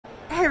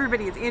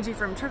everybody, it's Angie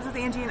from Trips with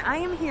Angie, and I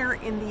am here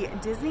in the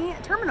Disney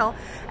terminal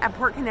at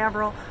Port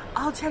Canaveral,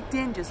 all checked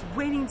in, just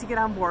waiting to get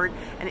on board.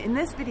 And in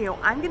this video,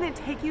 I'm going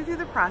to take you through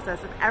the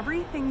process of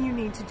everything you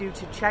need to do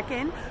to check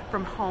in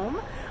from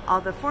home,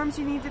 all the forms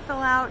you need to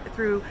fill out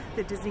through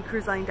the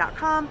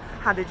DisneyCruiseLine.com,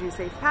 how to do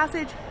Safe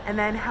Passage, and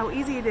then how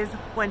easy it is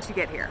once you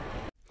get here.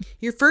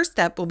 Your first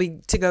step will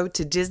be to go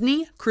to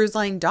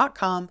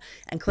DisneyCruiseLine.com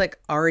and click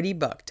Already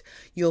Booked.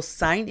 You'll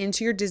sign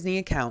into your Disney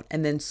account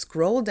and then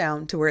scroll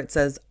down to where it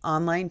says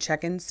Online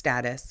Check-in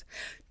Status.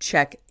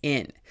 Check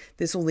in.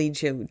 This will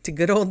lead you to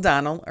good old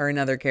Donald or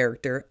another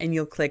character, and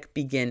you'll click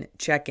Begin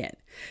Check-in.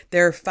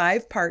 There are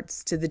 5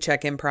 parts to the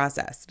check-in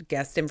process.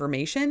 Guest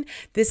information.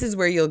 This is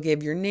where you'll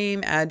give your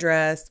name,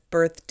 address,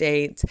 birth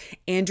dates,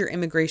 and your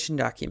immigration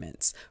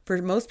documents. For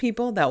most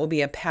people, that will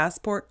be a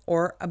passport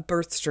or a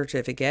birth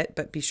certificate,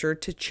 but be sure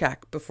to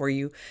check before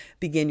you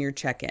begin your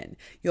check-in.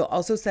 You'll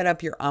also set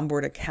up your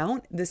onboard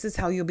account. This is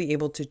how you'll be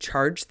able to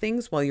charge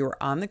things while you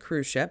are on the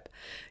cruise ship.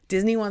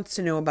 Disney wants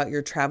to know about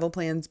your travel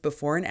plans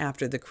before and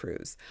after the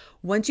cruise.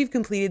 Once you've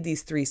completed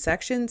these 3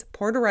 sections,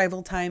 port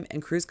arrival time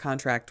and cruise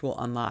contract will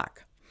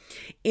unlock.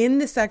 In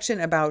the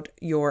section about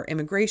your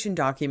immigration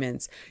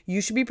documents,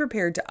 you should be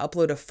prepared to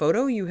upload a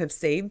photo you have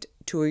saved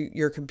to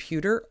your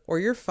computer or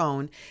your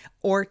phone,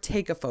 or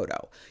take a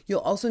photo. You'll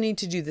also need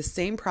to do the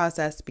same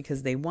process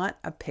because they want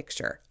a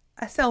picture,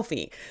 a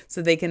selfie,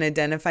 so they can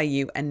identify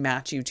you and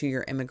match you to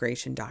your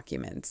immigration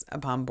documents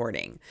upon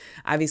boarding.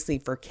 Obviously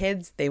for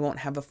kids, they won't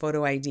have a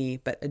photo ID,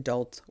 but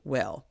adults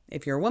will.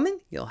 If you're a woman,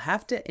 you'll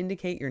have to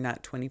indicate you're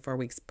not 24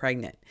 weeks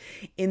pregnant.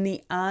 In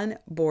the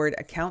onboard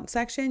account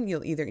section,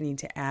 you'll either need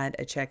to add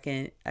a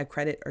check-in, a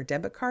credit or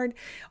debit card,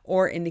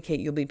 or indicate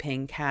you'll be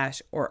paying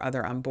cash or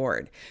other on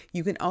board.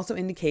 You can also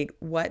indicate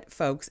what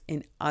folks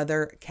in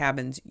other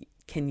cabins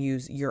can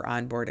use your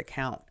onboard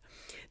account.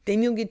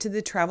 Then you'll get to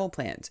the travel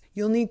plans.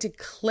 You'll need to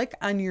click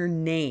on your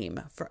name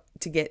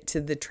to get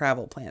to the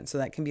travel plan. So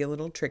that can be a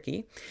little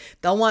tricky.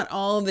 They'll want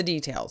all of the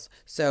details.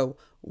 So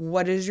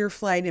what is your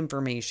flight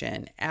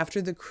information?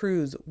 After the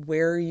cruise,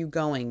 where are you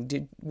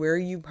going? Where are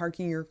you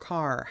parking your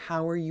car?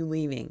 How are you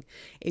leaving?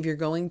 If you're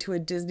going to a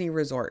Disney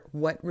resort,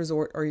 what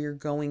resort are you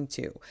going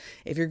to?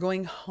 If you're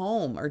going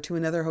home or to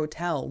another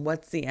hotel,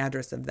 what's the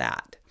address of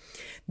that?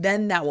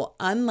 Then that will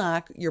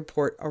unlock your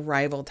port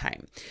arrival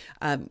time.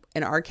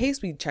 In our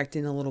case, we checked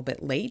in a little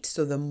bit late,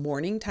 so the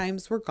morning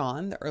times were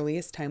gone. The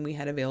earliest time we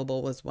had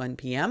available was 1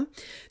 p.m.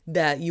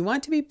 You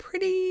want to be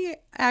pretty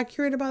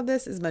accurate about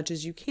this as much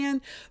as you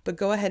can, but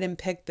go ahead and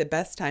pick the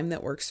best time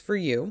that works for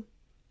you.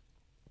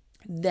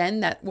 Then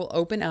that will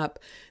open up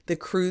the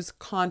cruise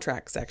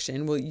contract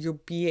section where you'll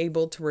be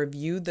able to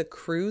review the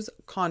cruise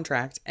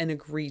contract and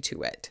agree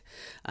to it.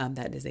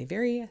 That is a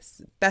very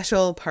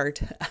special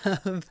part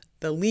of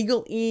the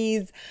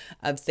legalese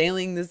of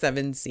sailing the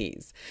 7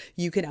 seas.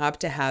 You can opt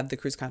to have the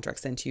cruise contract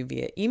sent to you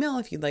via email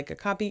if you'd like a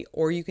copy,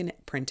 or you can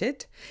print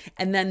it,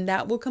 and then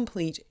that will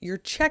complete your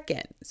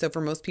check-in. So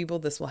for most people,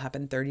 this will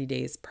happen 30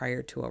 days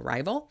prior to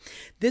arrival.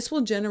 This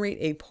will generate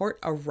a port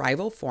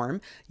arrival form.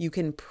 You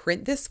can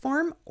print this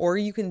form, or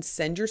you can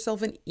send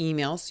yourself an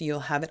email so you'll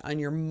have it on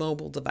your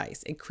mobile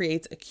device. It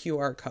creates a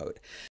QR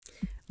code.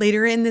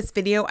 Later in this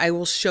video, I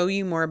will show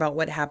you more about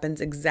what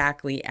happens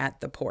exactly at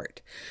the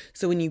port.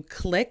 So when you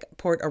click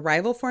Port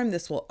Arrival Form,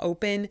 this will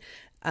open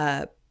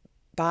a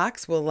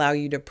box, will allow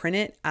you to print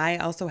it. I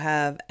also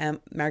have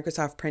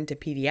Microsoft Print to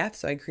PDF,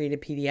 so I create a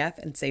PDF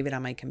and save it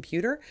on my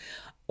computer.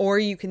 Or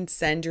you can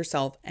send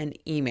yourself an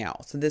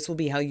email. So this will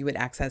be how you would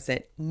access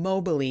it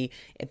mobily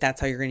if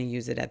that's how you're going to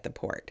use it at the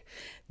port.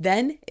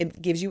 Then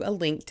it gives you a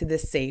link to the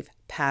Safe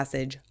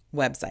Passage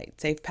website.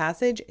 Safe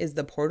Passage is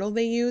the portal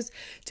they use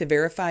to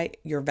verify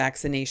your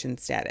vaccination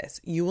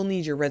status. You will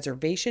need your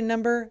reservation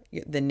number,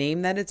 the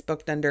name that it's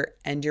booked under,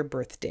 and your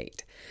birth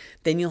date.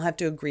 Then you'll have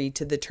to agree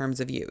to the terms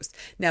of use.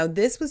 Now,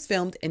 this was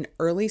filmed in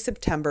early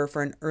September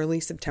for an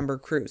early September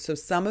cruise, so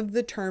some of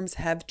the terms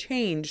have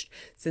changed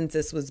since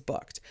this was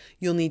booked.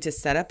 You'll need to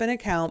set up an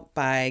account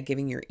by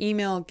giving your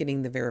email,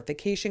 getting the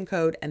verification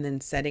code, and then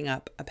setting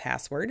up a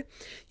password.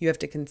 You have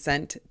to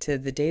consent to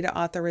the data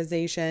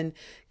authorization,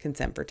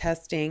 consent for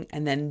testing,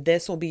 and then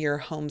this will be your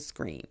home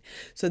screen.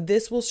 So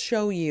this will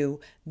show you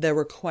the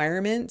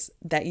requirements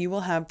that you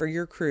will have for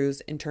your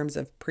cruise in terms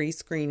of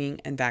pre-screening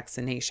and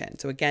vaccination.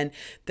 So again,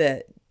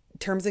 the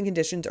terms and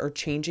conditions are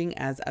changing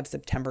as of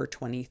September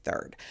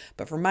 23rd.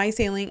 But for my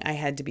sailing, I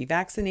had to be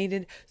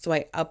vaccinated, so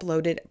I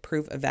uploaded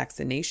proof of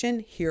vaccination.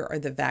 Here are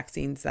the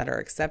vaccines that are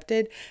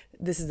accepted.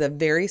 This is a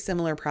very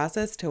similar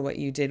process to what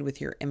you did with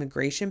your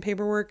immigration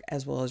paperwork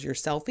as well as your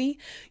selfie.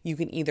 You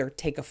can either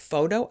take a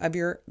photo of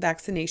your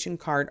vaccination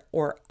card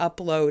or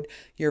upload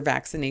your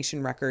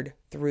vaccination record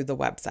through the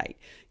website.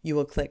 You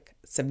will click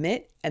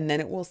submit, and then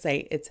it will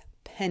say it's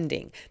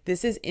pending.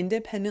 This is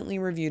independently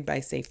reviewed by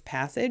Safe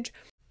Passage.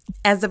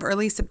 As of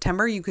early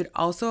September, you could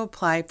also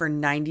apply for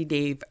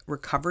 90-day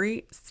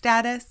recovery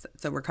status,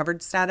 so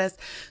recovered status.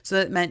 So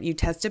that meant you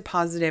tested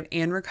positive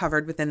and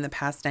recovered within the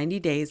past 90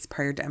 days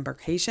prior to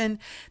embarkation.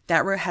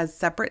 That has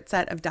separate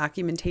set of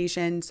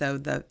documentation. So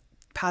the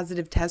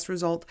positive test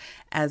result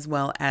as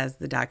well as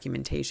the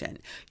documentation.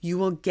 You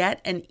will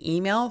get an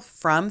email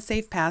from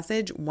Safe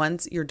Passage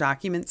once your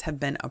documents have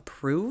been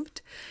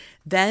approved.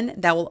 Then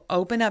that will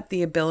open up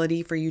the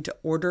ability for you to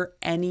order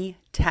any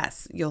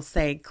tests. You'll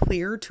say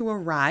clear to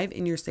arrive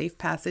in your Safe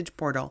Passage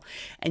portal,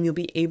 and you'll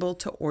be able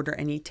to order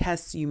any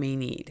tests you may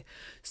need.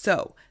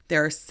 So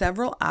there are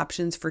several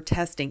options for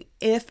testing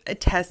if a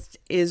test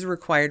is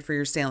required for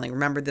your sailing.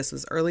 Remember, this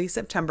was early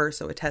September,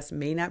 so a test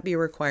may not be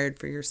required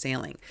for your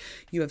sailing.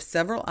 You have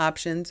several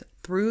options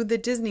through the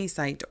Disney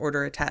site to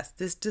order a test.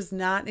 This does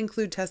not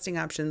include testing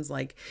options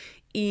like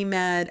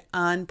eMed,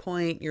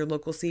 OnPoint, your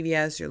local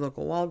CVS, your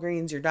local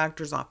Walgreens, your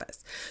doctor's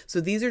office. So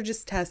these are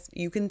just tests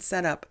you can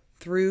set up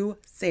through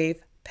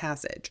Safe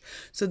Passage.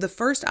 So the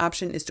first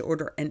option is to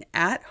order an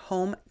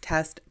at-home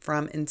test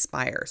from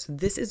Inspire. So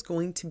this is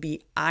going to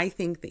be, I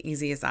think, the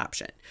easiest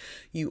option.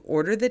 You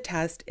order the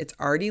test, it's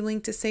already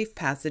linked to Safe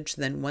Passage.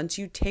 Then once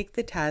you take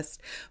the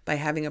test, by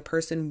having a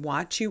person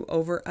watch you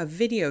over a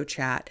video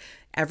chat,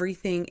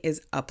 everything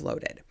is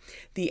uploaded.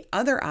 The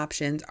other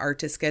options are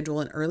to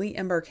schedule an early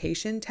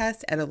embarkation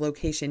test at a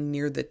location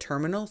near the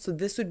terminal. So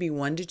this would be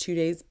 1 to 2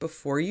 days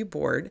before you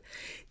board,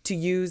 to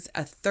use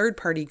a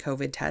third-party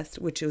COVID test,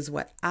 which is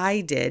what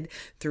I did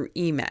through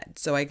eMed.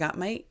 So I got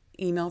my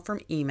email from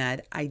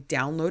eMed. I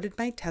downloaded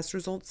my test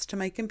results to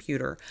my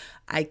computer.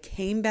 I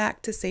came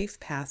back to Safe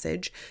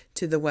Passage,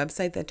 to the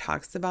website that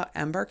talks about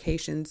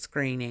embarkation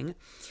screening.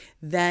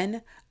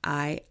 Then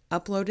I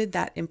uploaded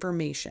that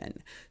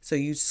information. So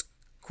you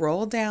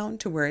scroll down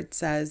to where it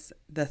says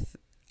the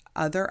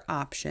other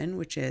option,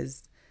 which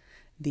is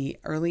the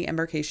early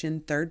embarkation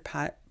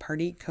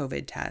third-party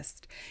COVID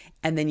test,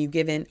 and then you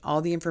give in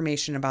all the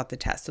information about the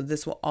test. So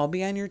this will all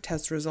be on your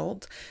test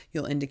result.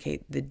 You'll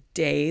indicate the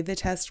day the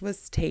test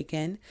was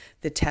taken,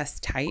 the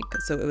test type,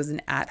 so it was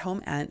an at-home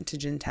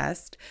antigen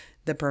test,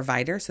 the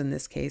provider, so in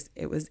this case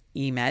it was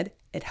eMed.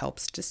 It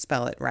helps to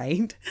spell it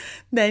right.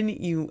 Then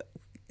you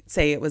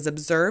say it was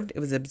observed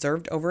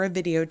over a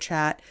video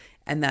chat,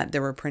 and that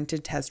there were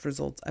printed test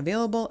results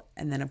available.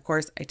 And then of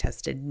course I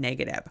tested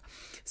negative.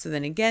 So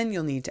then again,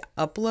 you'll need to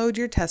upload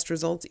your test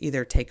results,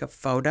 either take a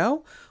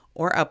photo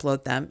or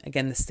upload them.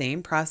 Again, the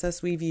same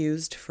process we've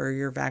used for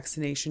your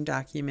vaccination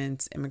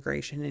documents,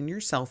 immigration, and your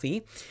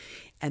selfie.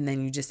 And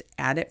then you just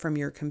add it from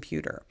your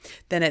computer.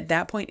 Then at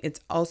that point, it's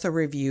also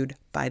reviewed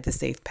by the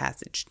Safe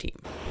Passage team.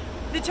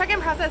 The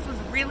check-in process was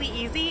really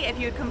easy if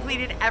you had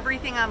completed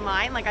everything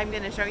online, like I'm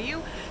going to show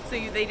you. So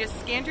they just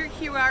scanned your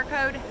QR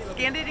code,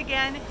 scanned it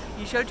again,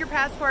 you showed your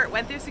passport,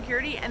 went through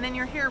security, and then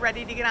you're here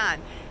ready to get on.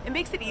 It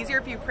makes it easier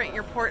if you print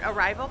your port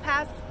arrival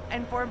pass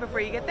and form before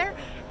you get there,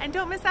 and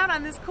don't miss out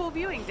on this cool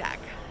viewing deck.